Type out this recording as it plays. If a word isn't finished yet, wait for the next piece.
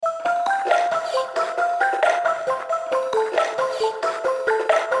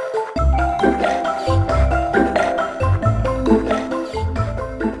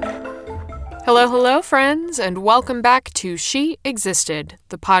Hello, friends, and welcome back to She Existed,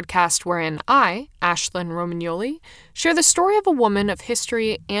 the podcast wherein I, Ashlyn Romagnoli, share the story of a woman of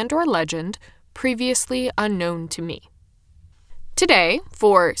history and/or legend previously unknown to me. Today,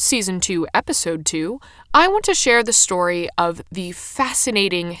 for Season 2, Episode 2, I want to share the story of the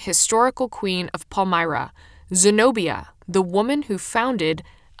fascinating historical queen of Palmyra, Zenobia, the woman who founded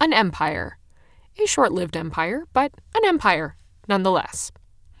an empire. A short-lived empire, but an empire nonetheless.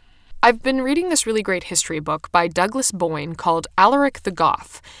 I've been reading this really great history book by Douglas Boyne called Alaric the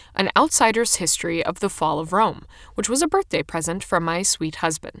Goth, An Outsider's History of the Fall of Rome, which was a birthday present from my sweet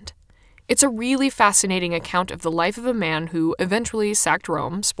husband. It's a really fascinating account of the life of a man who eventually sacked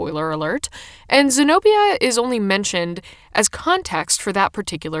Rome, spoiler alert, and Zenobia is only mentioned as context for that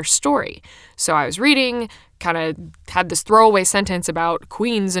particular story. So I was reading, kind of had this throwaway sentence about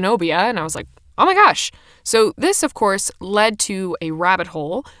Queen Zenobia, and I was like, oh my gosh. So this, of course, led to a rabbit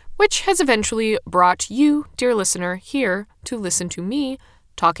hole, which has eventually brought you, dear listener, here to listen to me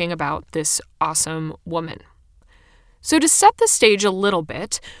talking about this awesome woman. So to set the stage a little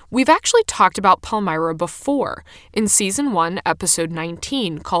bit, we've actually talked about Palmyra before in Season 1, Episode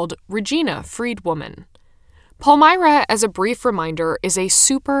 19, called Regina, Freedwoman. Palmyra, as a brief reminder, is a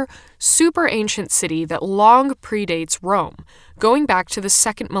super ancient city that long predates Rome, going back to the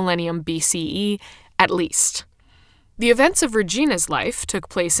 2nd millennium BCE at least. The events of Regina's life took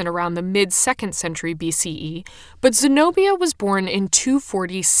place in around the mid-2nd century BCE, but Zenobia was born in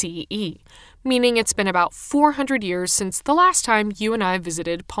 240 CE, meaning it's been about 400 years since the last time you and I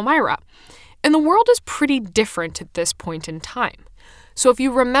visited Palmyra. And the world is pretty different at this point in time. So if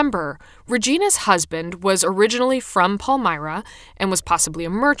you remember, Regina's husband was originally from Palmyra and was possibly a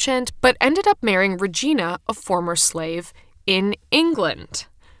merchant, but ended up marrying Regina, a former slave, in England.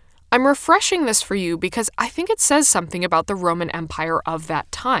 I'm refreshing this for you because I think it says something about the Roman Empire of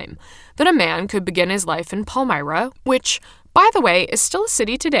that time, that a man could begin his life in Palmyra, which, by the way, is still a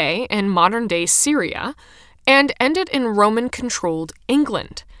city today in modern-day Syria, and ended in Roman-controlled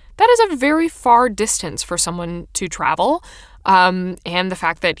England. That is a very far distance for someone to travel, and the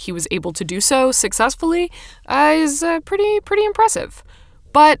fact that he was able to do so successfully is pretty impressive.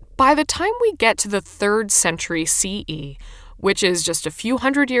 But by the time we get to the 3rd century CE, which is just a few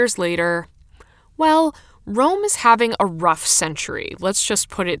hundred years later, well, Rome is having a rough century, let's just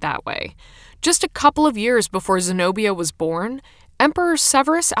put it that way. Just a couple of years before Zenobia was born, Emperor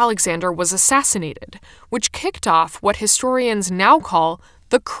Severus Alexander was assassinated, which kicked off what historians now call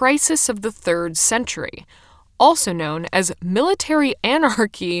the crisis of the 3rd century, also known as military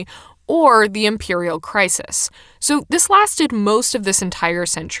anarchy or the imperial crisis. So this lasted most of this entire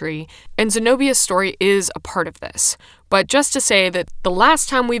century, and Zenobia's story is a part of this. But just to say that the last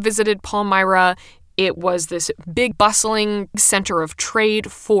time we visited Palmyra, it was this big bustling center of trade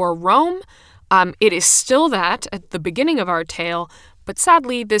for Rome. It is still that at the beginning of our tale, but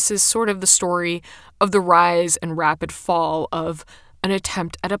sadly this is sort of the story of the rise and rapid fall of an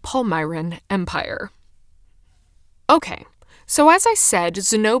attempt at a Palmyran empire. Okay. So as I said,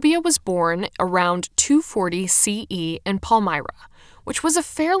 Zenobia was born around 240 CE in Palmyra, which was a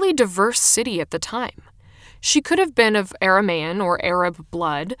fairly diverse city at the time. She could have been of Aramaean or Arab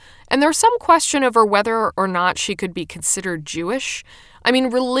blood, and there's some question over whether or not she could be considered Jewish. I mean,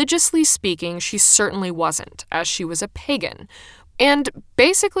 religiously speaking, she certainly wasn't, as she was a pagan. And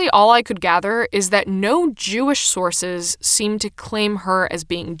basically all I could gather is that no Jewish sources seem to claim her as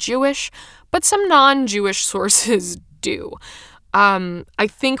being Jewish, but some non-Jewish sources do. I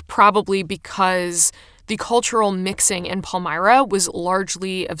think probably because the cultural mixing in Palmyra was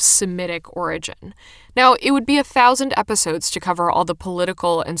largely of Semitic origin. Now, it would be 1,000 episodes to cover all the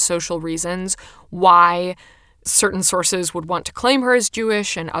political and social reasons why certain sources would want to claim her as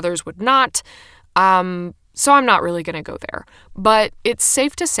Jewish and others would not. So I'm not really going to go there. But it's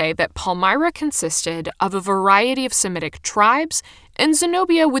safe to say that Palmyra consisted of a variety of Semitic tribes, and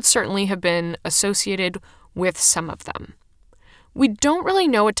Zenobia would certainly have been associated with some of them. We don't really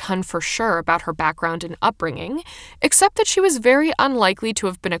know a ton for sure about her background and upbringing, except that she was very unlikely to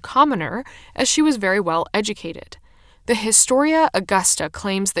have been a commoner, as she was very well educated. The Historia Augusta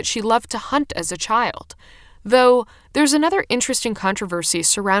claims that she loved to hunt as a child, though there's another interesting controversy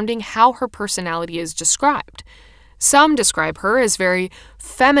surrounding how her personality is described. Some describe her as very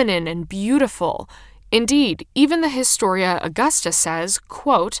feminine and beautiful. Indeed, even the Historia Augusta says,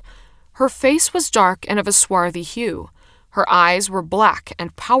 quote, "Her face was dark and of a swarthy hue. Her eyes were black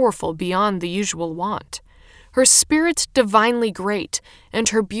and powerful beyond the usual wont. Her spirit divinely great, and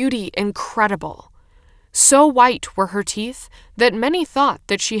her beauty incredible. So white were her teeth that many thought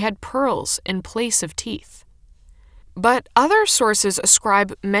that she had pearls in place of teeth." But other sources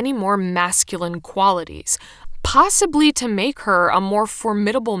ascribe many more masculine qualities, possibly to make her a more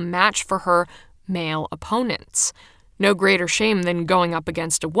formidable match for her male opponents. No greater shame than going up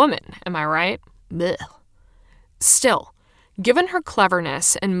against a woman, am I right? Blech. Still, given her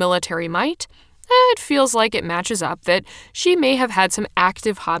cleverness and military might, it feels like it matches up that she may have had some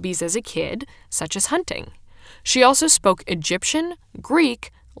active hobbies as a kid, such as hunting. She also spoke Egyptian,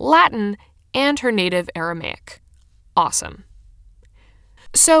 Greek, Latin, and her native Aramaic. Awesome.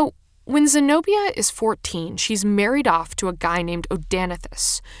 So, when Zenobia is 14, she's married off to a guy named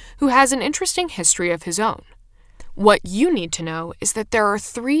Odaenathus, who has an interesting history of his own. What you need to know is that there are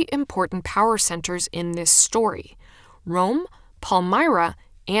 3 important power centers in this story: Rome, Palmyra,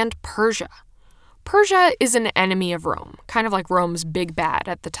 and Persia. Persia is an enemy of Rome, kind of like Rome's big bad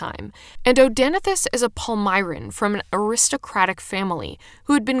at the time, and Odaenathus is a Palmyran from an aristocratic family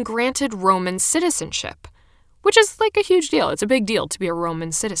who had been granted Roman citizenship, which is like a huge deal. It's a big deal to be a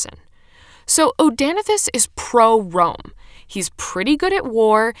Roman citizen. So Odaenathus is pro-Rome. He's pretty good at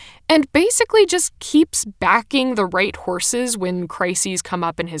war and basically just keeps backing the right horses when crises come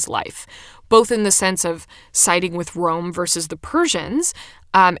up in his life, both in the sense of siding with Rome versus the Persians,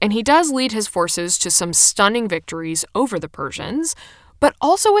 and he does lead his forces to some stunning victories over the Persians, but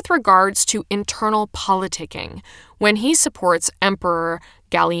also with regards to internal politicking, when he supports Emperor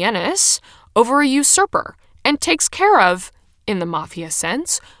Gallienus over a usurper and takes care of, in the mafia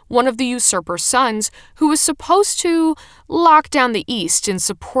sense, one of the usurper's sons who was supposed to lock down the East in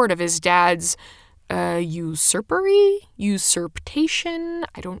support of his dad's usurpation?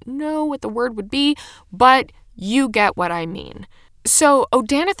 I don't know what the word would be, but you get what I mean. So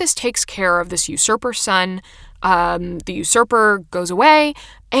Odaenathus takes care of this usurper son, the usurper goes away,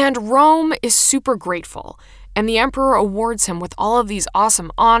 and Rome is super grateful. And the emperor awards him with all of these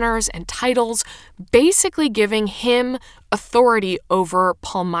awesome honors and titles, basically giving him authority over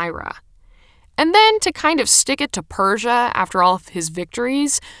Palmyra. And then, to kind of stick it to Persia after all of his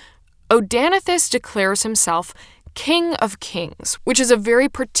victories, Odaenathus declares himself King of Kings, which is a very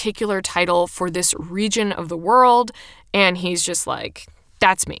particular title for this region of the world, and he's just like,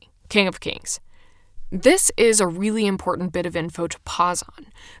 that's me, King of Kings. This is a really important bit of info to pause on,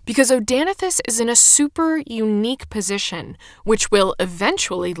 because Odaenathus is in a super unique position, which will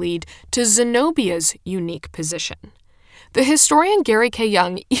eventually lead to Zenobia's unique position. The historian Gary K.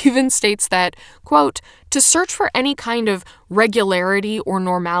 Young even states that, quote, to search for any kind of regularity or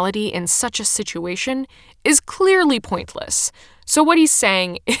normality in such a situation is clearly pointless. So what he's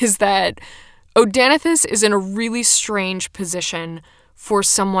saying is that Odaenathus is in a really strange position for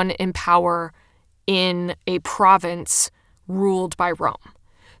someone in power in a province ruled by Rome.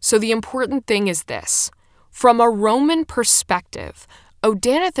 So the important thing is this. From a Roman perspective,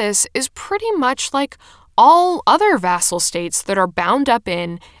 Odaenathus is pretty much like all other vassal states that are bound up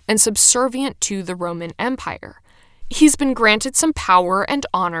in and subservient to the Roman Empire. He's been granted some power and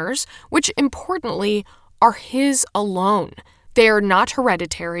honors, which importantly are his alone. They are not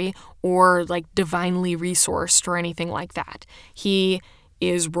hereditary or like divinely resourced or anything like that. He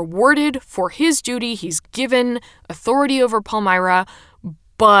is rewarded for his duty. He's given authority over Palmyra,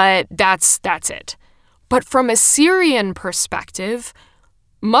 but that's it. But from a Syrian perspective,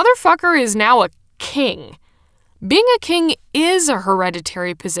 motherfucker is now a king. Being a king is a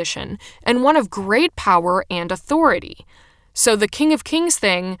hereditary position and one of great power and authority. So the King of Kings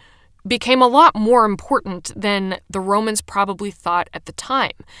thing became a lot more important than the Romans probably thought at the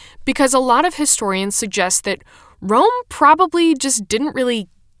time, because a lot of historians suggest that Rome probably just didn't really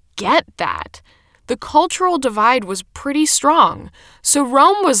get that. The cultural divide was pretty strong. So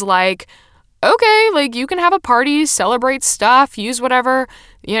Rome was like, okay, like you can have a party, celebrate stuff, use whatever,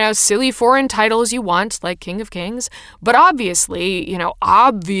 silly foreign titles you want, like King of Kings. But obviously,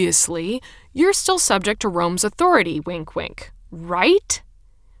 you're still subject to Rome's authority, wink, wink, right?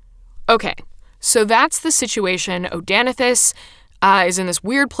 Okay, so that's the situation. Odaenathus is in this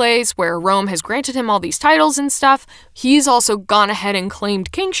weird place where Rome has granted him all these titles and stuff. He's also gone ahead and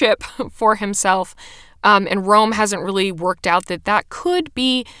claimed kingship for himself, and Rome hasn't really worked out that could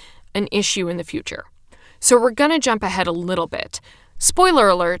be an issue in the future. So we're going to jump ahead a little bit. Spoiler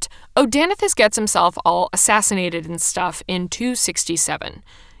alert, Odaenathus gets himself all assassinated and stuff in 267.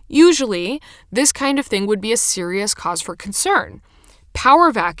 Usually, this kind of thing would be a serious cause for concern.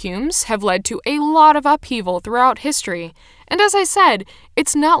 Power vacuums have led to a lot of upheaval throughout history, and as I said,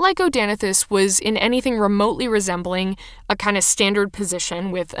 it's not like Odaenathus was in anything remotely resembling a kind of standard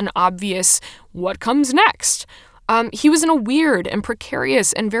position with an obvious what comes next. He was in a weird and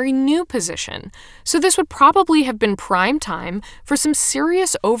precarious and very new position, so this would probably have been prime time for some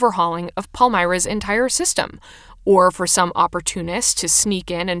serious overhauling of Palmyra's entire system, or for some opportunist to sneak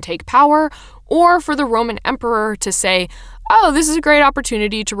in and take power, or for the Roman emperor to say, oh, this is a great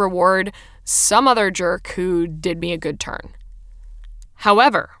opportunity to reward some other jerk who did me a good turn.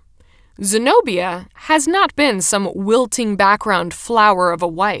 However, Zenobia has not been some wilting background flower of a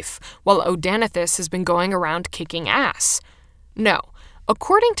wife while Odaenathus has been going around kicking ass. No.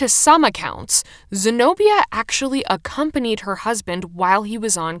 According to some accounts, Zenobia actually accompanied her husband while he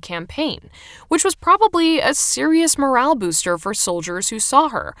was on campaign, which was probably a serious morale booster for soldiers who saw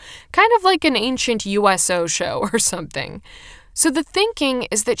her, kind of like an ancient USO show or something. So the thinking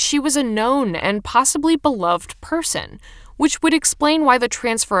is that she was a known and possibly beloved person, which would explain why the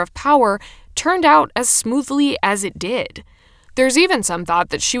transfer of power turned out as smoothly as it did. There's even some thought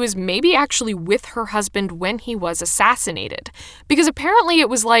that she was maybe actually with her husband when he was assassinated, because apparently it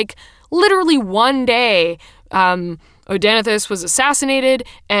was like literally one day Odaenathus was assassinated,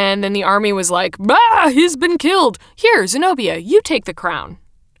 and then the army was like, bah, he's been killed. Here, Zenobia, you take the crown.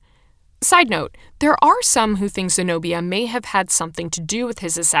 Side note, there are some who think Zenobia may have had something to do with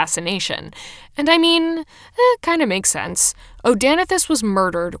his assassination. And I mean, kind of makes sense. Odaenathus was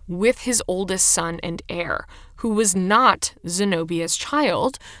murdered with his oldest son and heir, who was not Zenobia's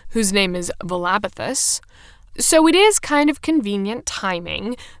child, whose name is Valabathus. So it is kind of convenient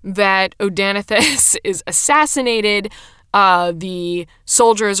timing that Odaenathus is assassinated. The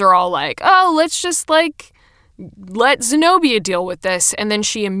soldiers are all like, oh, let's just let Zenobia deal with this, and then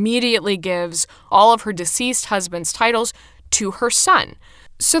she immediately gives all of her deceased husband's titles to her son.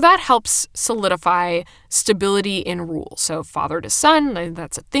 So that helps solidify stability in rule. So father to son,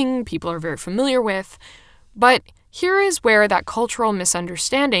 that's a thing people are very familiar with. But here is where that cultural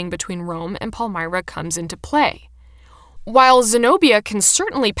misunderstanding between Rome and Palmyra comes into play. While Zenobia can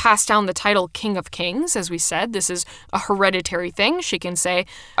certainly pass down the title King of Kings, as we said, this is a hereditary thing. She can say,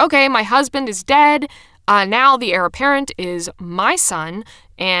 okay, my husband is dead. Now the heir apparent is my son,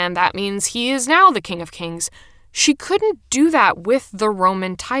 and that means he is now the King of Kings. She couldn't do that with the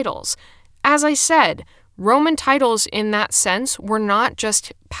Roman titles. As I said, Roman titles in that sense were not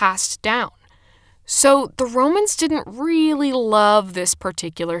just passed down. So the Romans didn't really love this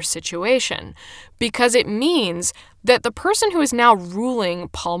particular situation, because it means that the person who is now ruling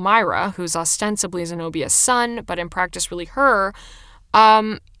Palmyra, who's ostensibly Zenobia's son, but in practice really her,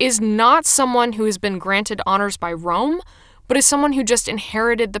 is not someone who has been granted honors by Rome, but is someone who just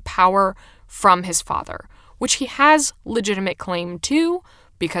inherited the power from his father, which he has legitimate claim to,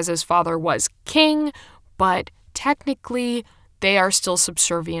 because his father was king, but technically they are still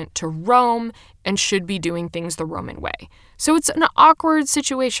subservient to Rome and should be doing things the Roman way. So it's an awkward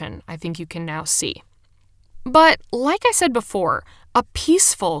situation, I think you can now see. But like I said before, a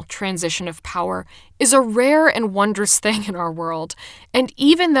peaceful transition of power is a rare and wondrous thing in our world. And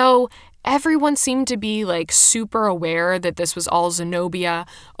even though everyone seemed to be super aware that this was all Zenobia,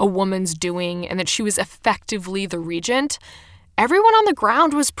 a woman's doing, and that she was effectively the regent, everyone on the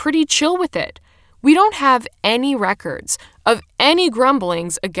ground was pretty chill with it. We don't have any records of any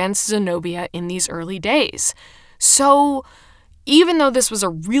grumblings against Zenobia in these early days. So even though this was a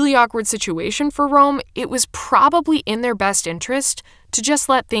really awkward situation for Rome, it was probably in their best interest to just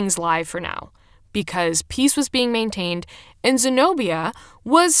let things lie for now, because peace was being maintained and Zenobia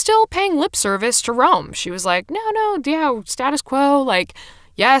was still paying lip service to Rome. She was like, no, status quo,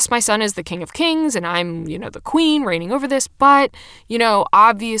 yes, my son is the King of Kings and I'm, the queen reigning over this, but,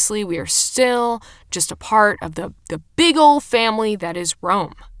 obviously we are still just a part of the big old family that is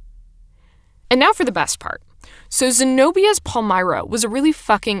Rome. And now for the best part. So Zenobia's Palmyra was a really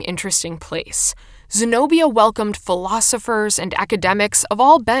fucking interesting place. Zenobia welcomed philosophers and academics of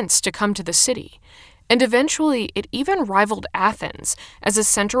all bents to come to the city, and eventually it even rivaled Athens as a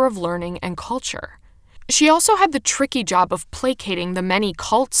center of learning and culture. She also had the tricky job of placating the many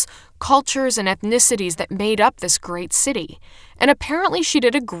cults, cultures, and ethnicities that made up this great city, and apparently she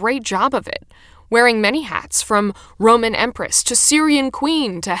did a great job of it, wearing many hats from Roman empress to Syrian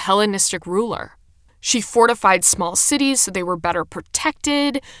queen to Hellenistic ruler. She fortified small cities so they were better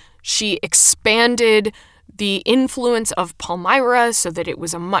protected. She expanded the influence of Palmyra so that it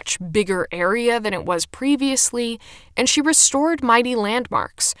was a much bigger area than it was previously, and she restored mighty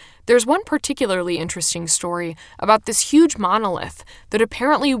landmarks. There's one particularly interesting story about this huge monolith that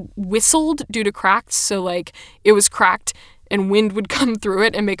apparently whistled due to cracks, so it was cracked and wind would come through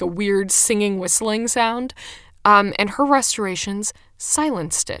it and make a weird singing, whistling sound, and her restorations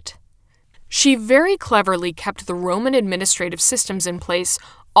silenced it. She very cleverly kept the Roman administrative systems in place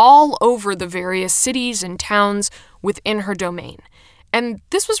all over the various cities and towns within her domain. And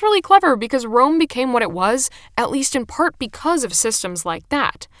this was really clever because Rome became what it was, at least in part because of systems like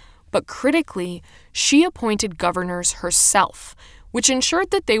that. but critically, she appointed governors herself, which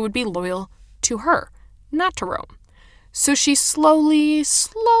ensured that they would be loyal to her, not to Rome. So she slowly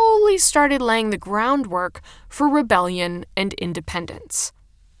started laying the groundwork for rebellion and independence.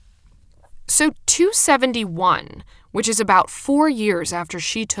 So 271, which is about 4 years after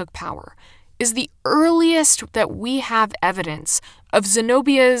she took power, is the earliest that we have evidence of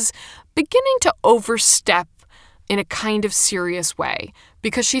Zenobia's beginning to overstep in a kind of serious way,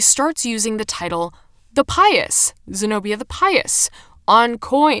 because she starts using the title the Pious, Zenobia the Pious, on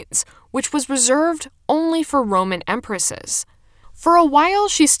coins, which was reserved only for Roman empresses. For a while,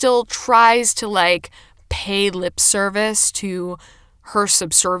 she still tries to pay lip service to her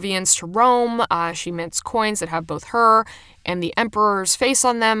subservience to Rome. She mints coins that have both her and the emperor's face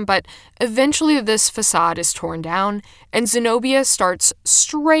on them, but eventually this facade is torn down, and Zenobia starts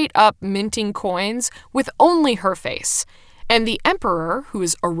straight up minting coins with only her face. And the emperor, who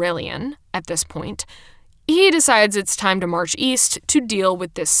is Aurelian at this point, he decides it's time to march east to deal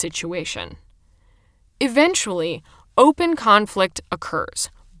with this situation. Eventually, open conflict occurs.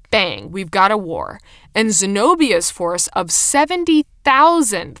 Bang, we've got a war. And Zenobia's force of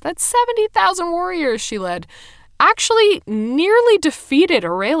 70,000, that's 70,000 warriors she led, actually nearly defeated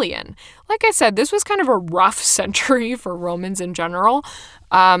Aurelian. Like I said, this was kind of a rough century for Romans in general.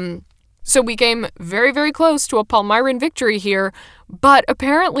 So we came very, very close to a Palmyran victory here, but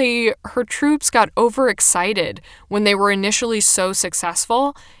apparently her troops got overexcited when they were initially so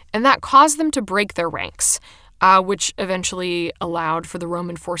successful, and that caused them to break their ranks, which eventually allowed for the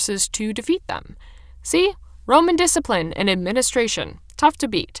Roman forces to defeat them. See? Roman discipline and administration. Tough to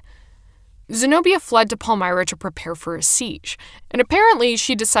beat. Zenobia fled to Palmyra to prepare for a siege, and apparently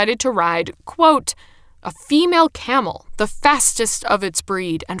she decided to ride, quote, a female camel, the fastest of its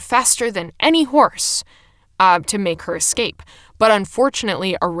breed and faster than any horse, to make her escape. But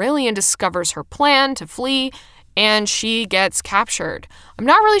unfortunately, Aurelian discovers her plan to flee, and she gets captured. I'm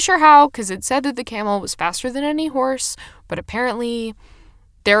not really sure how, because it said that the camel was faster than any horse, but apparently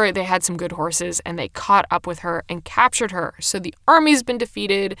they had some good horses, and they caught up with her and captured her. So the army's been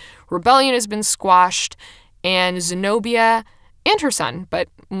defeated, rebellion has been squashed, and Zenobia and her son, but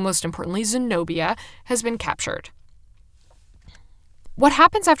most importantly Zenobia, has been captured. What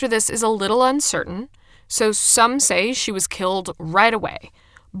happens after this is a little uncertain, so some say she was killed right away,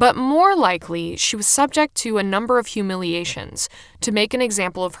 but more likely she was subject to a number of humiliations to make an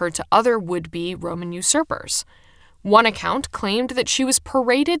example of her to other would-be Roman usurpers. One account claimed that she was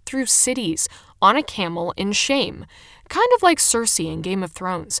paraded through cities on a camel in shame, kind of like Cersei in Game of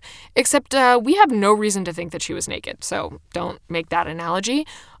Thrones, except we have no reason to think that she was naked, so don't make that analogy.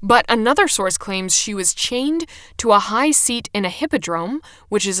 But another source claims she was chained to a high seat in a hippodrome,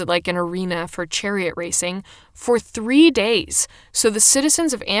 which is like an arena for chariot racing, for 3 days, so the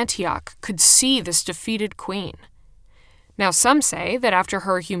citizens of Antioch could see this defeated queen. Now, some say that after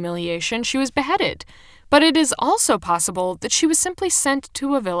her humiliation, she was beheaded, but it is also possible that she was simply sent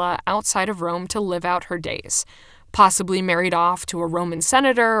to a villa outside of Rome to live out her days, possibly married off to a Roman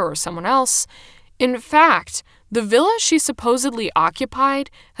senator or someone else. In fact, the villa she supposedly occupied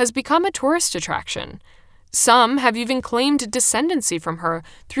has become a tourist attraction. Some have even claimed descendancy from her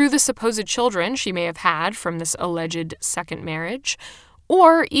through the supposed children she may have had from this alleged second marriage,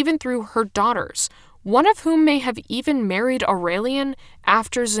 or even through her daughters, one of whom may have even married Aurelian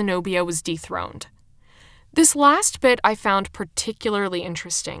after Zenobia was dethroned. This last bit I found particularly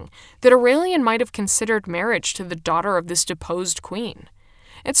interesting, that Aurelian might have considered marriage to the daughter of this deposed queen.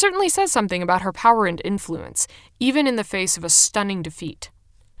 It certainly says something about her power and influence, even in the face of a stunning defeat.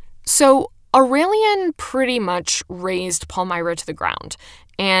 So Aurelian pretty much razed Palmyra to the ground,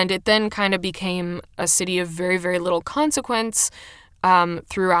 and it then kind of became a city of very, very little consequence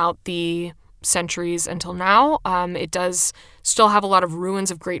throughout the centuries until now. It does still have a lot of ruins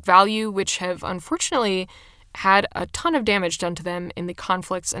of great value, which have unfortunately had a ton of damage done to them in the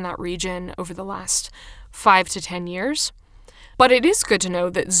conflicts in that region over the last 5 to 10 years. But it is good to know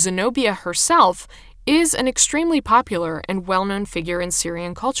that Zenobia herself is an extremely popular and well-known figure in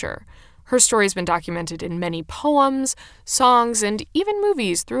Syrian culture. Her story has been documented in many poems, songs, and even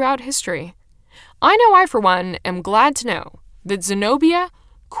movies throughout history. I know I, for one, am glad to know that Zenobia,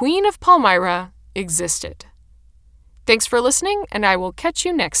 Queen of Palmyra, existed. Thanks for listening, and I will catch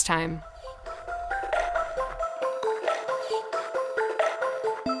you next time.